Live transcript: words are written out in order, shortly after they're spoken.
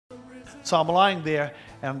So I'm lying there,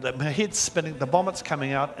 and my head's spinning, the vomit's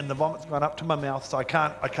coming out, and the vomit's gone up to my mouth, so I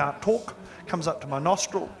can't talk. It comes up to my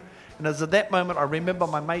nostril. And as at that moment, I remember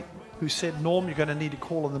my mate who said, Norm, you're going to need to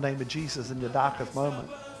call on the name of Jesus in your darkest moment.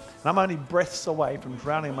 And I'm only breaths away from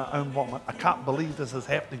drowning my own vomit. I can't believe this is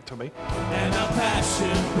happening to me. And our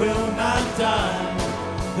passion will not die.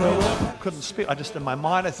 I couldn't speak. I just, in my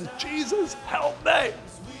mind, I said, Jesus, help me.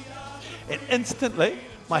 And instantly,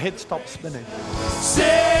 my head stopped spinning. Sing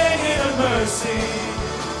in mercy.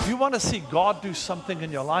 If you want to see God do something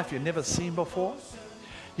in your life you've never seen before,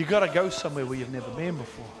 you've got to go somewhere where you've never been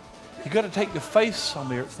before. You've got to take your faith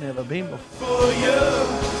somewhere it's never been before. For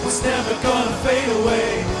you, it's never gonna fade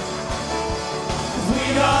away.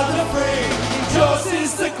 We are the free, yours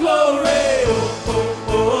is the glory.